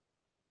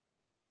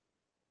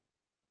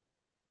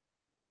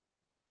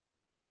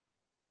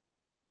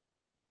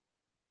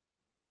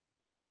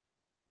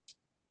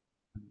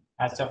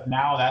 As of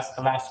now, that's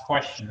the last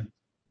question.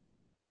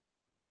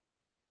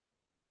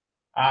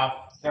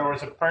 There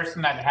was a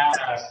person that had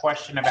a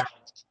question about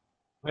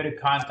who to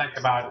contact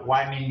about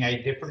widening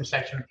a different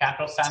section of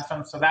Cantrell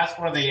Sansom. So that's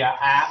where the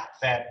app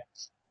that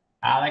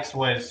Alex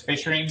was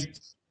featuring,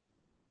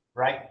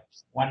 right?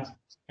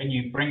 Can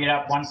you bring it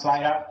up one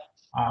slide up,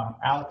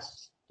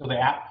 Alex, to the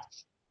app?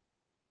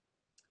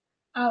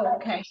 Oh,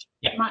 okay.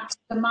 Yeah. My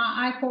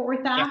I-Fort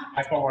Worth app? Yeah,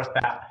 I-Fort Worth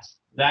app.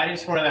 That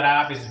is where that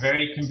app is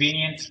very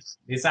convenient.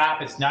 This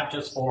app is not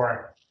just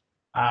for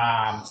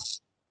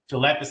to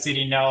let the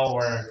city know,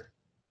 or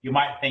you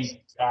might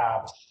think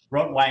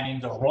road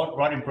widenings or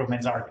road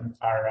improvements are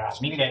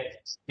needed.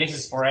 This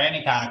is for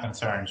any kind of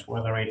concerns,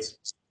 whether it's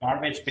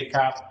garbage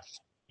pickup,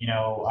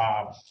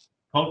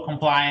 code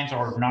compliance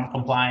or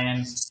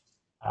non-compliance,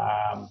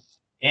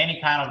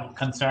 any kind of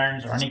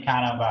concerns or any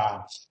kind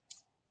of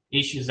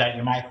issues that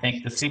you might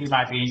think the city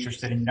might be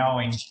interested in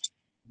knowing.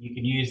 You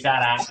can use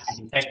that app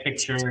to take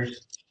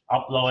pictures,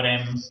 upload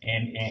them,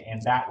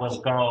 and that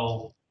will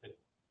go.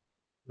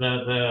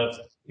 The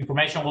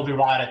information will be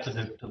routed to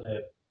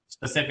the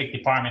specific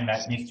department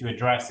that needs to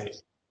address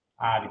it,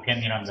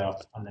 depending on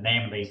the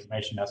name of the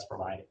information that's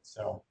provided.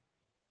 So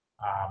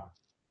I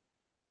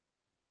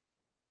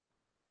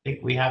think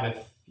we have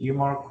a few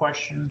more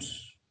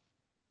questions.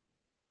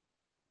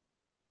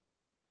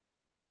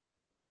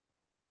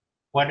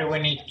 What do we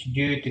need to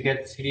do to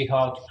get City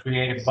Hall to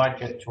create a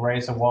budget to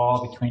raise a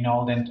wall between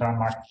Old Inter and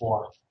Mark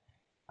IV?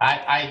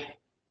 I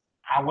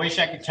wish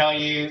I could tell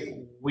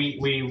you we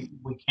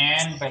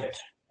can, but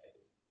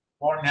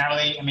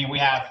ordinarily, I mean, we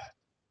have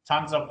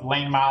tons of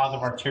lane miles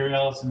of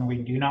arterials, and we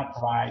do not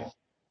provide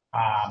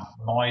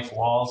noise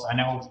walls. I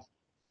know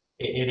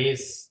it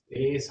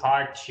is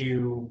hard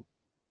to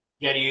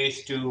get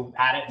used to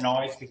added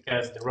noise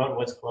because the road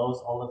was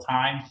closed all the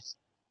time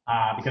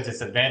because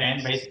it's a dead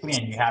end basically,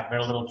 and you have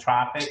very little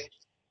traffic.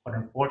 But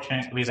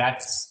unfortunately,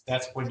 that's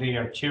what the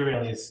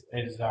arterial is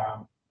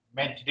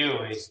meant to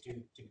do, is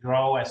to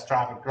grow as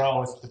traffic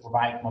grows, to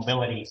provide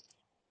mobility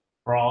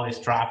for all this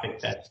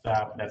traffic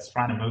that's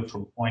trying to move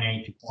from point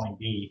A to point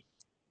B.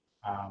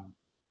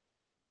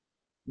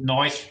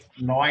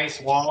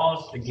 Noise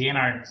walls, again,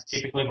 are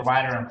typically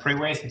provided on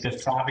freeways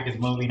because traffic is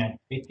moving at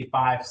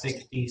 55,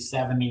 60,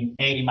 70,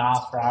 80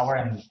 miles per hour,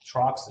 and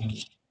trucks and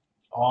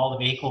all the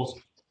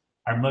vehicles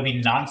are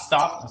moving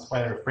nonstop. That's why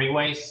they're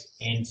freeways.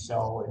 And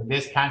so in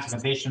these kinds of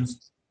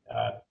conditions,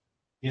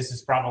 this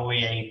is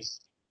probably a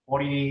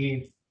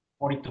 40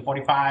 to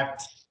 45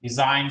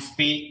 design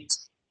speed.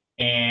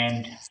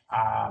 And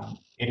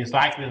it is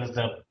likely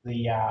that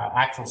the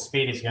actual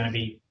speed is going to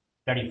be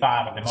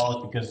 35 at the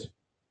most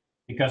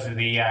because of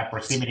the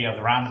proximity of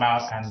the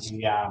roundabout and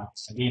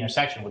the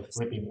intersection with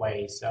flipping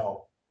ways.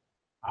 So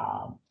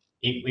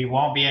it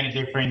won't be any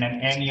different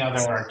than any other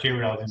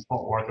arterials in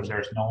Fort Worth if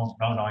there's no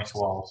noise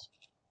walls.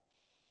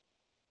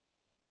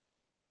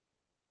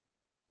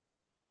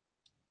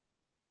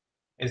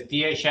 Is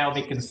DHL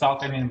the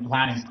consultant in the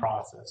planning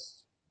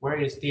process? Where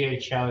is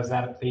DHL? Is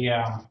that at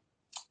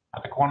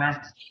the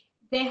corner?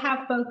 They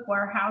have both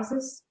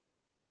warehouses.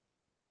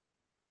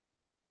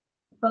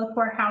 Both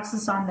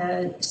warehouses on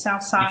the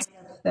south side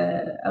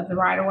of the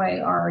right of way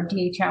are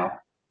DHL.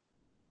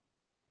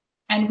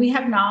 And we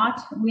have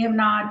not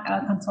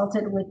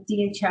consulted with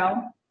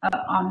DHL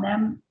on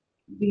them.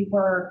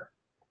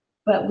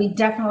 But we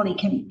definitely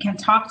can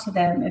talk to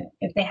them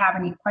if they have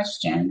any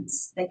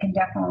questions. They can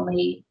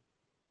definitely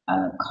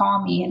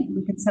call me and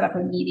we can set up a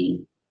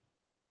meeting.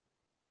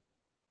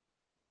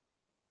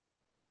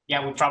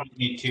 Yeah, we probably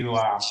need to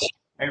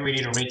maybe we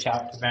need to reach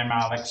out to them,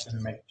 Alex,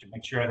 and make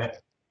sure that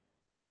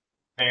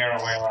they're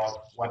aware of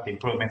what the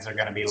improvements are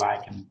going to be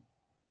like and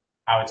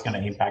how it's going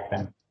to impact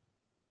them.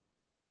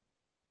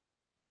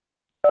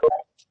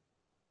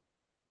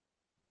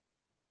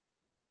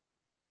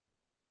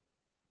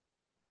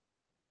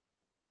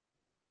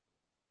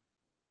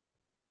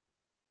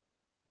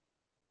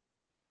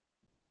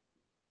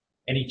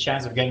 Any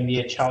chance of getting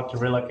DHL to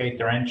relocate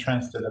their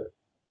entrance to the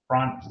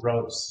front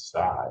road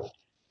side?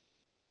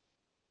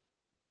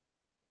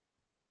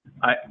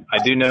 I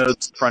do know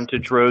the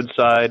frontage road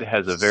side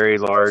has a very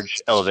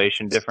large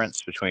elevation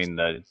difference between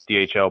the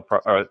DHL,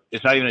 or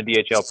it's not even a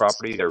DHL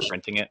property, they're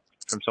renting it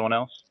from someone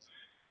else.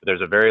 But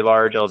there's a very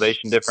large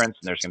elevation difference,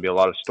 and there's going to be a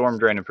lot of storm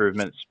drain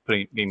improvements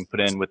being put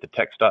in with the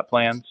TxDOT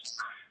plans.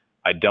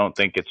 I don't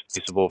think it's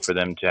feasible for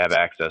them to have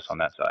access on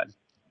that side.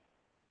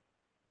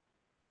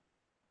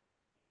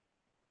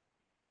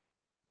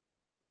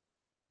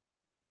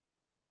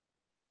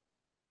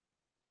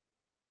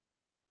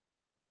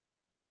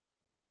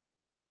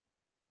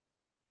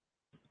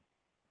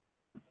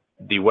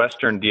 The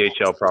western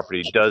DHL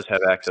property does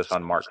have access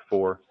on Mark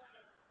IV.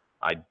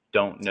 I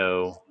don't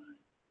know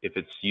if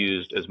it's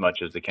used as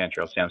much as the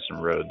Cantrell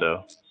Sansom Road,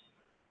 though.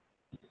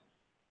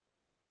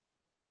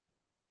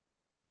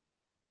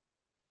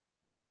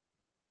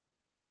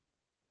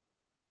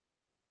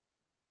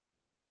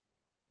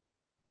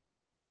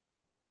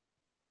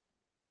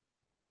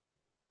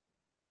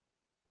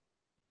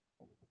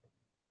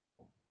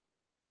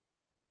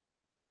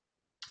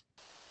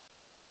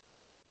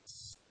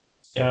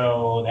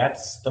 So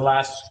that's the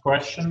last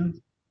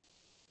question.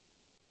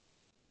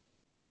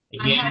 I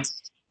Again, have,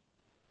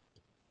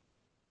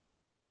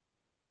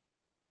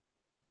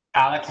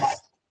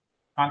 Alex's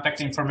contact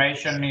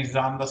information is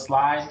on the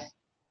slide.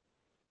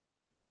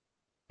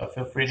 So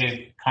feel free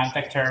to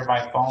contact her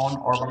by phone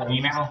or by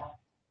email,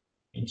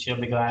 and she'll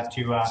be glad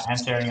to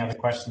answer any other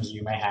questions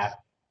you may have.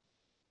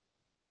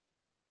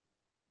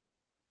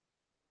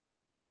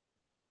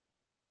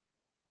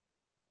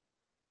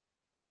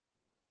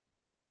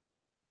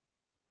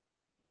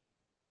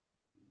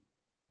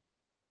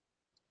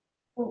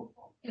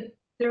 if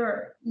there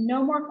are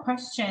no more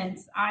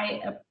questions,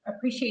 I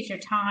appreciate your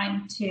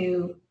time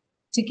to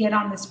get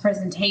on this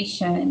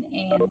presentation.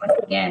 And once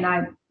again,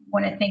 I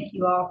want to thank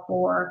you all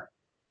for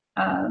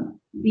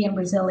being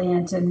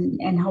resilient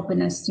and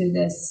helping us through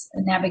this,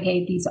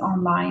 navigate these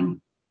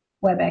online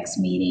WebEx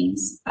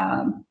meetings.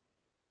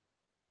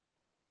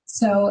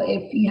 So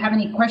if you have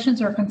any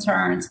questions or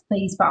concerns,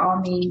 please, by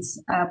all means,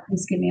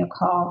 please give me a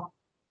call.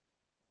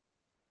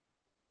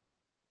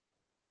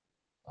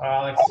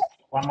 Alex,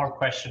 one more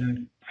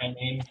question.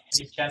 Any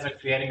chance of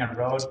creating a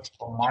road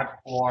for Mark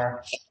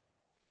IV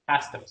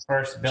past the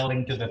first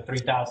building to the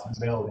 3000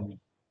 building?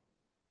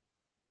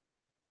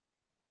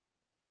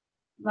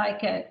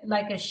 Like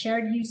a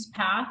shared use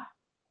path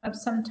of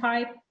some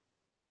type?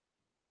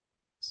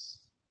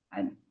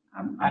 I'm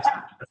Past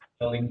the first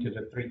building to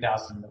the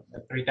 3000.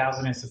 The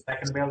 3000 is the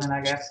second building,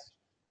 I guess.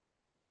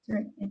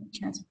 any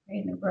chance of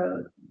creating a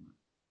road?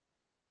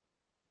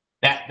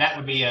 That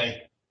would be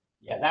a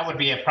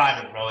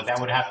private road. That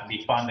would have to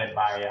be funded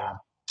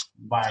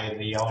by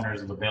the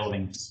owners of the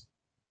buildings.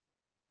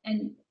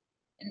 And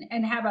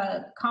have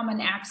a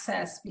common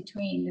access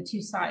between the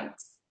two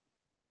sites.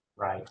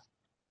 Right.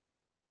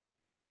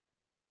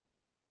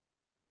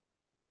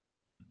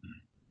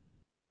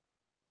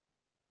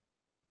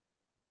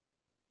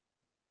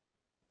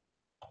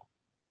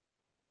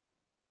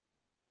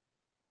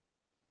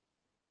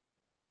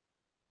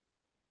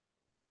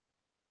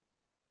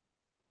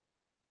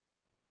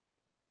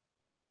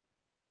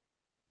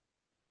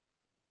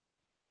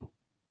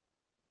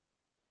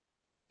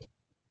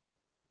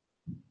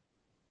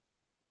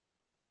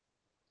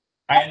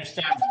 I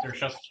understand, Mr.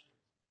 Schultz.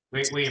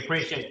 We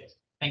appreciate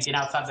thinking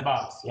outside the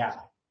box. Yeah.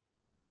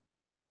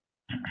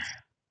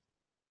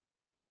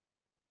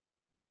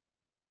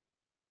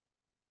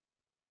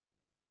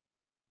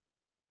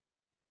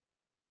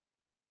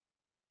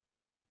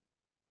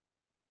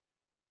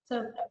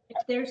 So if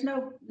there's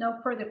no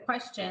further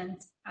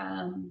questions,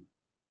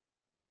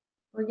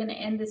 we're going to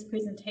end this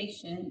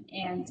presentation.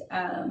 And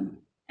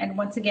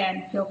once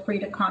again, feel free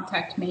to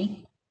contact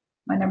me.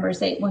 My number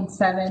is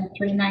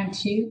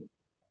 817-392-8883.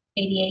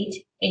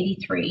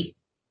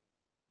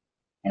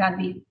 And I'd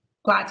be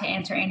glad to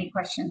answer any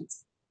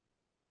questions.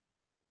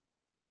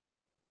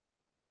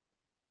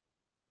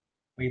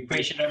 We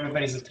appreciate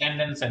everybody's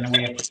attendance, and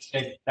we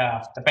appreciate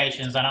the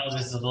patience. I know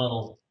this is a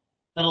little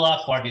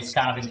awkward, this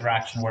kind of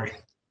interaction where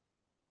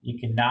you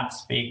cannot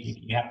speak,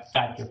 you have to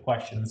type your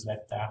questions,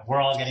 but we're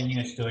all getting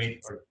used to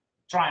it, or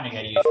trying to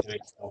get used to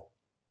it. So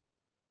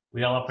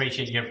we all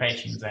appreciate your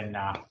patience and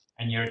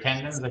your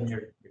attendance and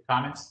your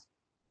comments.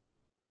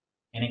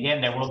 And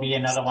again, there will be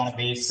another one of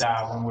these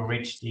when we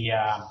reach the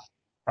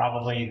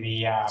probably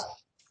the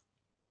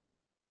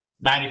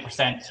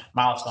 90%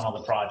 milestone of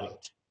the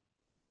project.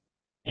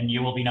 And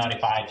you will be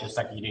notified just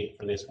like you did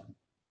for this one.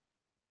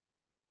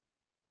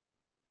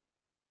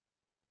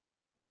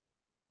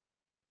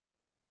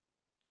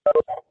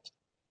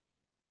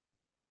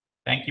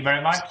 Thank you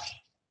very much.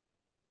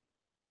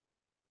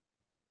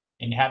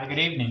 And have a good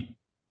evening.